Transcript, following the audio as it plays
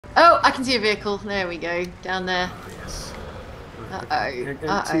Oh, I can see a vehicle. There we go. Down there. Oh, yes. Uh-oh.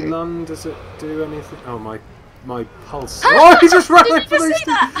 Empty lung, does it do anything? Oh, my pulse. Oh, he just ran Did over you just those see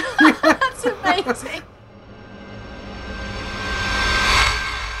two. that? That's amazing.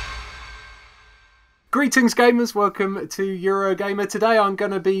 Greetings gamers, welcome to Eurogamer. Today I'm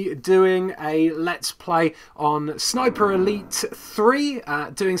going to be doing a Let's Play on Sniper Elite 3,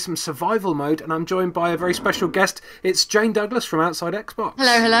 doing some survival mode, and I'm joined by a very special guest. It's Jane Douglas from Outside Xbox.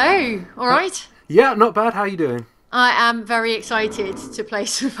 Hello, hello. All right. Yeah, not bad. How are you doing? I am very excited to play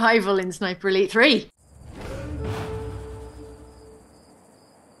survival in Sniper Elite 3.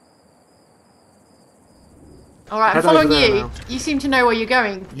 All right, I'm Head over following there you. now. You seem to know where you're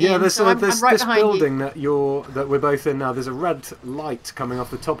going. Yeah, Ian, there's so I'm right this behind building you. that we're both in now. There's a red light coming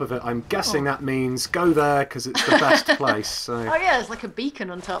off the top of it. I'm guessing that means go there because it's the best place. So Oh yeah, there's like a beacon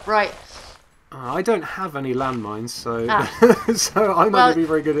on top. Right. I don't have any landmines, so so I'm not Well, going to be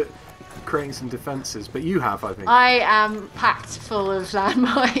very good at creating some defences. But you have, I think. I am packed full of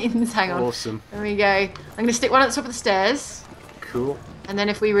landmines. Hang on. Awesome. There we go. I'm going to stick one at the top of the stairs, Cool. and then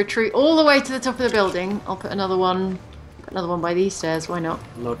if we retreat all the way to the top of the building, I'll put another one. Another one by these stairs. Why not?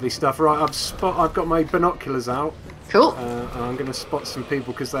 Lovely stuff. Right, I've got my binoculars out. Cool. And I'm going to spot some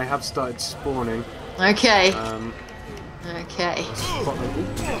people because they have started spawning. Okay. Okay.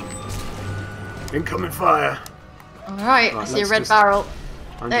 Okay. Incoming fire. All right. I Right, see a let's red just- barrel.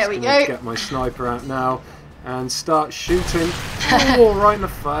 I'm There just we going to go. get my sniper out now and start shooting. Oh, right in the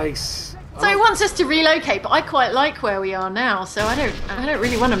face. So he wants us to relocate, but I quite like where we are now, so I don't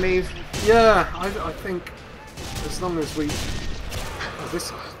really want to move. Yeah, I think as long as we... Oh,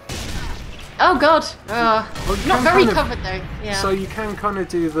 this... Oh God. Well, you Not can very kind of- covered though. Yeah. So you can kind of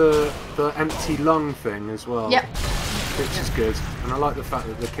do the empty lung thing as well. Yep. Which is good. And I like the fact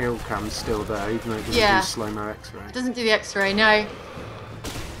that the kill cam's still there, even though it doesn't Yeah. do slow-mo x-ray. Doesn't do the X-ray. No.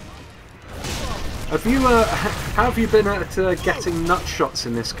 Have you, how have you been at getting nut shots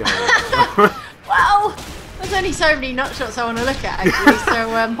in this game? Well, there's only so many nut shots I want to look at actually. So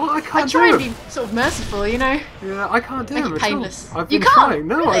Well, I can't try do and them. be sort of merciful, you know. Yeah, I can't do Make them it at painless. all. I've You been can't? trying.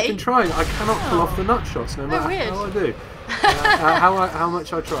 No, Really? I've been trying. I cannot pull off the nut shots no matter weird. how I do. How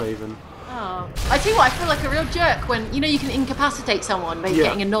much I try even. Oh. I tell you what, I feel like a real jerk when, you know, you can incapacitate someone by Yeah.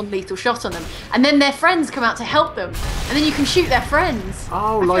 getting a non-lethal shot on them, and then their friends come out to help them, and then you can shoot their friends.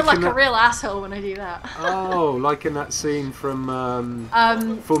 Oh, I like feel like in a that- real asshole when I do that. Oh, like in that scene from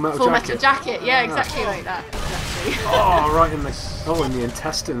Full Metal Full Jacket. Metal Jacket, yeah, exactly like that. Exactly. Oh, right in the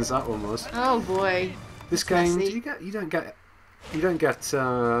intestines that one was. Oh boy. This That's game, messy. you don't get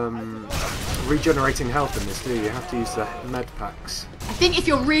regenerating health in this, do you? You have to use the med packs. I think if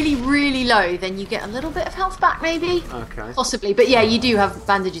you're really, really low, then you get a little bit of health back, maybe. Okay. Possibly, but yeah, you do have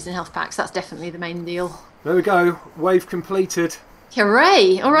bandages and health packs. That's definitely the main deal. There we go. Wave completed.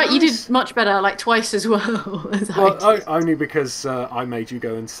 Hooray! All right, you Nice. did much better, like twice as well as I Well, did. only because I made you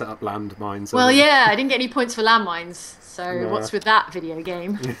go and set up landmines. Well, yeah, I didn't get any points for landmines. So No. what's with that video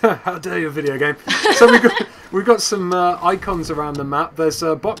game? How dare you, video game? So we've got some icons around the map. There's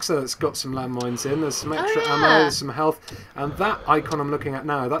a boxer that's got some landmines in. There's some extra yeah. ammo. There's some health, and that icon I'm looking at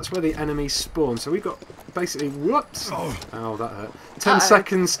now, that's where the enemies spawn. So we've got basically whoops. Oh, that hurt. 10 Uh-oh.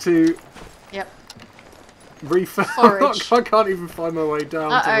 seconds to Yep. refill. Forage. I can't even find my way down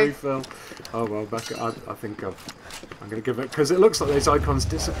to Uh-oh. refill. Oh well, I think I'm going to give it because it looks like those icons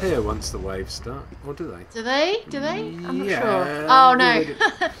disappear once the waves start, or do they? Do they? Do they? I'm not Yeah, sure. Oh no, yeah,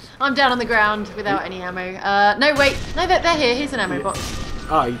 they I'm down on the ground without any ammo. No, wait, no, they're here. Here's an ammo Yeah. box.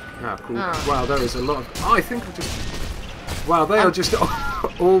 Cool. Oh. Wow, there is a lot of... Oh, I think I just... Wow, they are just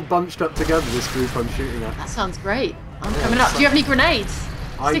all bunched up together, this group I'm shooting at. That sounds great. I'm Yeah, coming up. so- Do you have any grenades?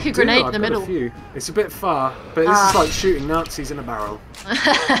 I Stick a do, grenade in I've the got middle. A few. It's a bit far, but this is like shooting Nazis in a barrel.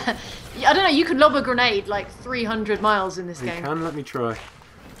 I don't know. You can lob a grenade like 300 miles in this You game. can, let me try.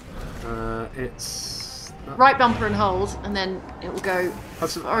 It's... Right bumper and hold, and then it will go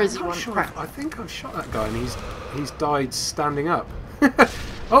as far as you I'm want. sure Crap. I think I've shot that guy and he's died standing up.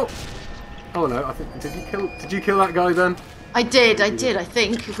 Oh! Oh no, I think... Did you kill that guy then? I did, I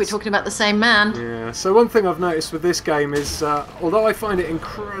think, if we're talking about the same man. Yeah, so one thing I've noticed with this game is, although I find it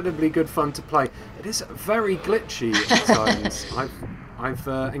incredibly good fun to play, it is very glitchy at times. I've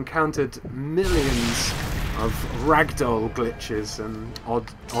encountered millions of ragdoll glitches and odd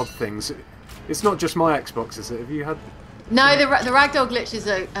things. It's not just my Xbox, is it? Have you had... No, the ragdoll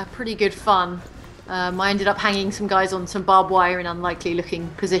glitches are pretty good fun. I ended up hanging some guys on some barbed wire in unlikely looking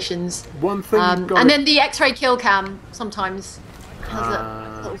positions. One thing you've got and to- then the X-ray kill cam sometimes has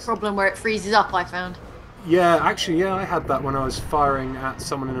a little problem where it freezes up, I found. Yeah, actually, yeah, I had that when I was firing at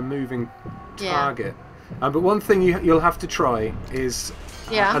someone in a moving Yeah. target. But one thing you'll have to try is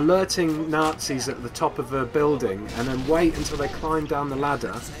Yeah. alerting Nazis at the top of a building, and then wait until they climb down the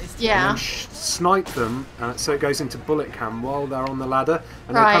ladder. Yeah. And then snipe them, so it goes into bullet cam while they're on the ladder,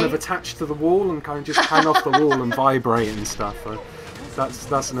 and they kind of attach to the wall and kind of just hang off the wall and vibrate and stuff.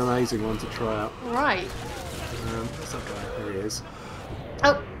 That's an amazing one to try out. Right. Where's that guy? There he is.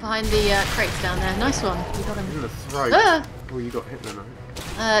 Oh, behind the crates down there. Nice one. You got him. In the throat. Oh, you got hit then, I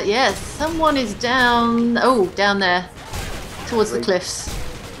think. Yes, someone is down. Oh, down there. Towards the cliffs.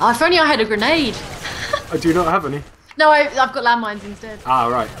 Oh, if only I had a grenade. I do not have any. No, I've got landmines instead. Ah,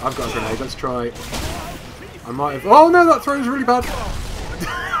 right. I've got a grenade. Let's try. I might have. Oh, no, that throws really bad.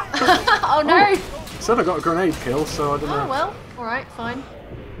 Oh, no. Said I got a grenade kill, so I don't know. Oh, well. Alright, fine.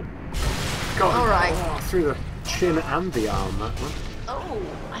 Got Alright. Oh, through the chin and the arm, that one. Oh,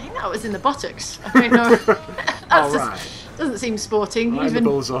 I think that was in the buttocks. I don't know. That's Alright. Doesn't seem sporting, Right in the even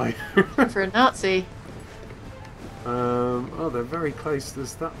bullseye. for a Nazi. Oh, they're very close.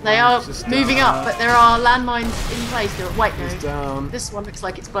 There's that one. They are just moving up, but there are landmines in place. Wait, no. Down. This one looks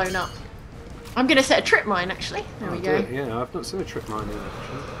like it's blown up. I'm going to set a trip mine, actually. There we go. Yeah, I've not seen a trip mine yet,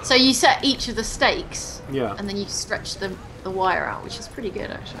 actually. So you set each of the stakes, Yeah. and then you stretch the wire out, which is pretty good,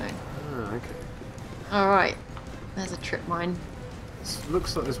 actually. Ah, okay. Alright, there's a trip mine. It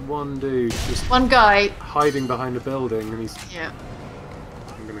looks like there's one dude just One guy. hiding behind a building, and he's... Yeah.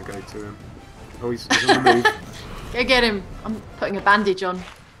 I'm going to go to him. Oh, he's on the move. Go get him. I'm putting a bandage on.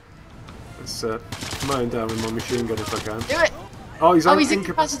 Let's mow him down with my machine gun if I can. Do it! Oh, he's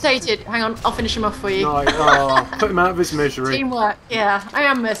incapacitated. Hang on, I'll finish him off for you. No, oh, put him out of his misery. Teamwork. Yeah, I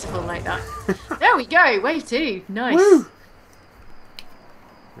am merciful like that. There we go. Wave 2. Nice. Woo!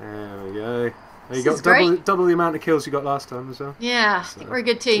 There we go. You got double the amount of kills you got last time as well. Yeah, I think we're a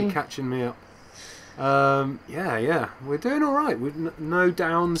good team. You're catching me up. Yeah, we're doing all right. We've no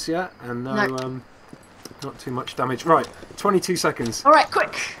downs yet, and not too much damage. Right, 22 seconds. All right,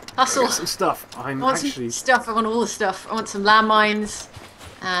 quick, hustle. Get some stuff. I want some stuff. I want all the stuff. I want some landmines,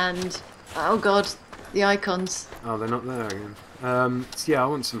 and oh god, the icons. Oh, they're not there again. So yeah, I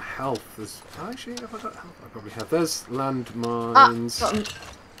want some health. Actually, have I got health? I probably have. There's landmines. Got them.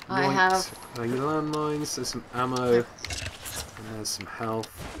 I have. Landmines. There's some ammo, and there's some health.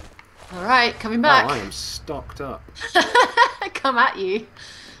 All right, coming back. Oh, I am stocked up. Come at you,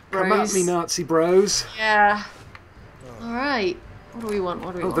 bros. Come at me, Nazi bros. Yeah. All right. What do we want?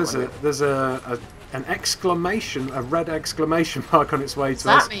 What do we want? There's an exclamation, a red exclamation mark on its way to us.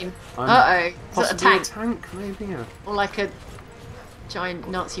 What's that mean? Uh-oh. Is Possibly that a tank? Maybe, yeah. Or like a giant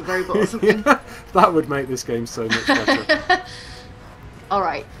Nazi robot or something? Yeah, that would make this game so much better.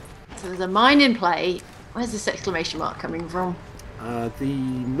 Alright. So there's a mine in play. Where's this exclamation mark coming from? The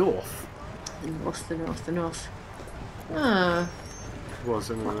north. The north. Oh. Was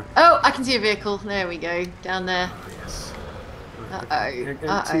anyway. Oh, I can see a vehicle. There we go. Down there. Oh, yes. Uh-oh.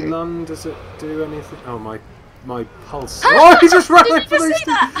 Empty lung, does it do anything? Oh, my pulse. Oh, he just ran Did over you those see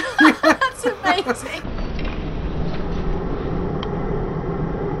that? That's amazing.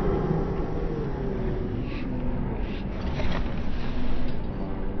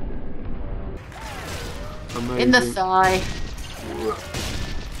 Amazing. In the thigh.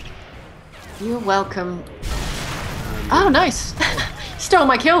 You're welcome. Oh, nice. Stole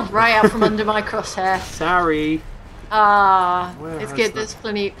my kill right out from under my crosshair. Sorry. Ah, Where it's has good. that- There's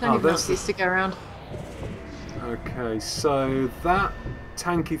plenty of Nazis to go around. Okay, so that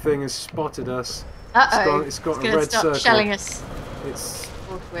tanky thing has spotted us. Uh-oh. It's got a gonna red stop circle. shelling us. It's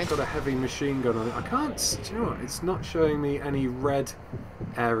Forthwith. got a heavy machine gun on it. I can't. Do you know what? It's not showing me any red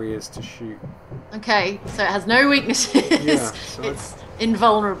areas to shoot. Okay, so it has no weaknesses. Yeah, so it's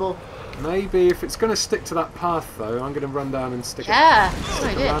invulnerable. Maybe if it's going to stick to that path, though, I'm going to run down and stick Yeah, a that's what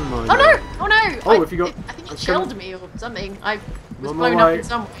I did. landmine Oh there. no! Oh no! Oh, have you got? I think it I'm shelled coming- me or something. I was On my blown up way. in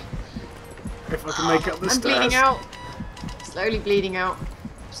some way. If I can make up the I'm stairs. bleeding out. Slowly bleeding out.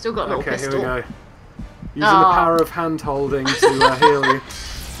 Still got a little Okay, pistol. here we go. Using the power of hand holding to heal you.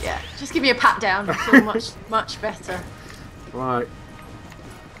 Yeah, just give me a pat down. I feel much better. Right.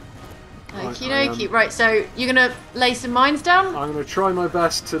 Okie dokie. Right, so you're gonna lay some mines down? I'm going to try my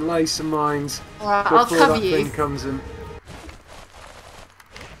best to lay some mines Alright, before I'll cover that you. thing comes and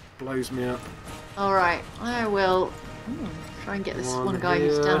blows me up. Alright, I will try and get this one guy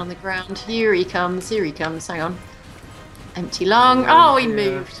who's here. down on the ground. Here he comes, hang on. Empty lung. Oh, he here.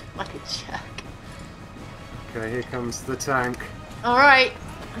 moved like a jerk. Okay, here comes the tank. Alright,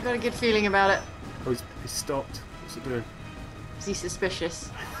 I've got a good feeling about it. Oh, he's stopped. What's it doing? Is he suspicious?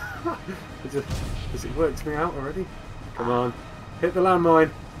 Has it worked me out already? Come on. Hit the landmine.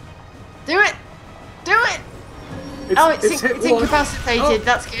 Do it! Do it! It's hit one. incapacitated. Oh.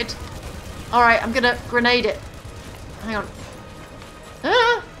 That's good. Alright, I'm gonna grenade it. Hang on.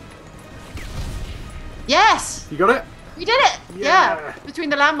 Yes! You got it? We did it! Yeah. Yeah. Between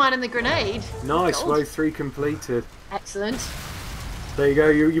the landmine and the grenade. Nice, Gold. wave 3 completed. Excellent. There you go,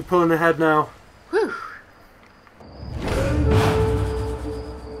 you're pulling ahead now. Whew.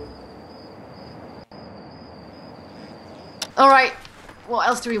 Alright, what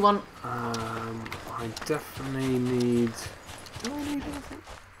else do we want? I definitely need... Do I need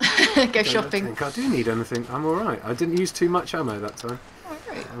anything? Go shopping. I think I do need anything. I'm alright. I didn't use too much ammo that time.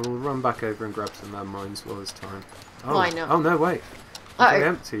 Alright. I will run back over and grab some landmines while there's time. Oh. Why not? Oh, no, wait. Uh-oh. They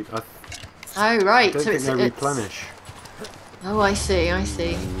emptied. I Oh, right. don't So think it's, they it's... replenish. Oh, I see, I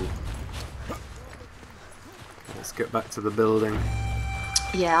see. Let's get back to the building.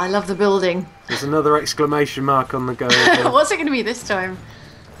 Yeah, I love the building. There's another exclamation mark on the go. What's it going to be this time?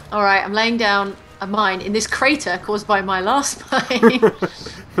 Alright, I'm laying down a mine in this crater caused by my last mine.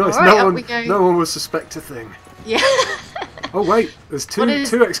 Nice. Alright, No one will suspect a thing. Yeah. Oh wait, there's two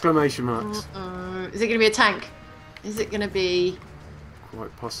exclamation marks. Is it going to be a tank? Is it going to be...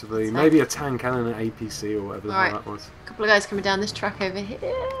 Quite possibly. Maybe a tank and an APC or whatever the hell that was. A couple of guys coming down this track over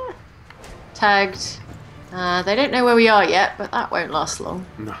here. Tagged. They don't know where we are yet, but that won't last long.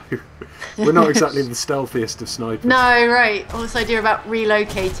 No. We're not exactly the stealthiest of snipers. No, right. All this idea about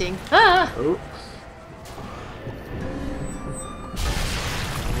relocating. Ah! Oh.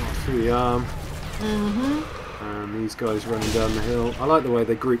 Through the arm. Mm-hmm. And these guys running down the hill. I like the way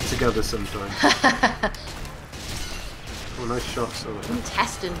they group together sometimes. Oh, nice shots.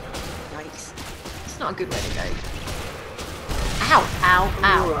 Intestine. Yikes. It's not a good way to go. Ow, ow,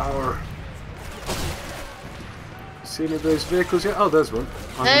 ow. See any of those vehicles yet? Oh, there's one.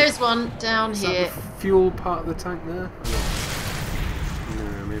 There's one down Is here. that the fuel part of the tank there?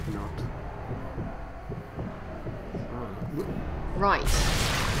 No, maybe not. Oh. Right.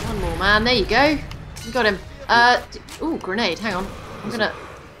 One more, man. There you go. You got him. Ooh, grenade. Hang on. I'm going to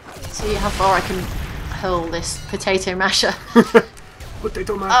see how far I can hurl this potato masher.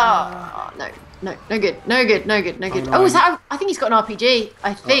 Potato masher. Oh, no. No, no good. No good, no good, no good. Oh, is that... I think he's got an RPG.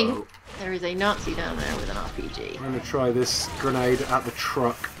 I think. Uh-oh. There is a Nazi down there with an RPG. I'm going to try this grenade at the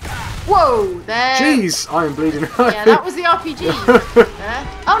truck. Whoa, there. Jeez, I am bleeding. Yeah, that was the RPG. There.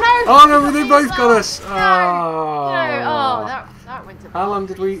 Oh no! Oh no, they both got us. No, Oh, no. Oh, that went to how long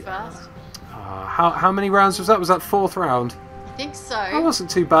did we? Fast. How many rounds was that? Was that fourth round? I think so. That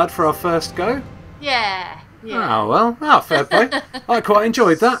wasn't too bad for our first go. Yeah. Yeah. Oh well, fair play. I quite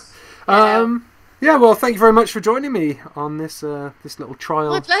enjoyed that. Yeah. Yeah, well, thank you very much for joining me on this this little trial.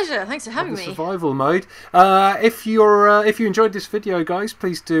 My pleasure. Thanks for having me. Survival mode. If you enjoyed this video, guys,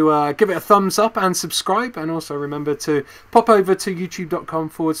 please do give it a thumbs up and subscribe, and also remember to pop over to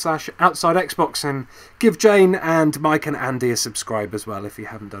youtube.com/OutsideXbox and give Jane and Mike and Andy a subscribe as well if you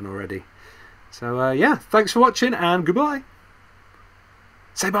haven't done already. So yeah, thanks for watching and goodbye.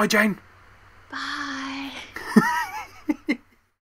 Say bye, Jane.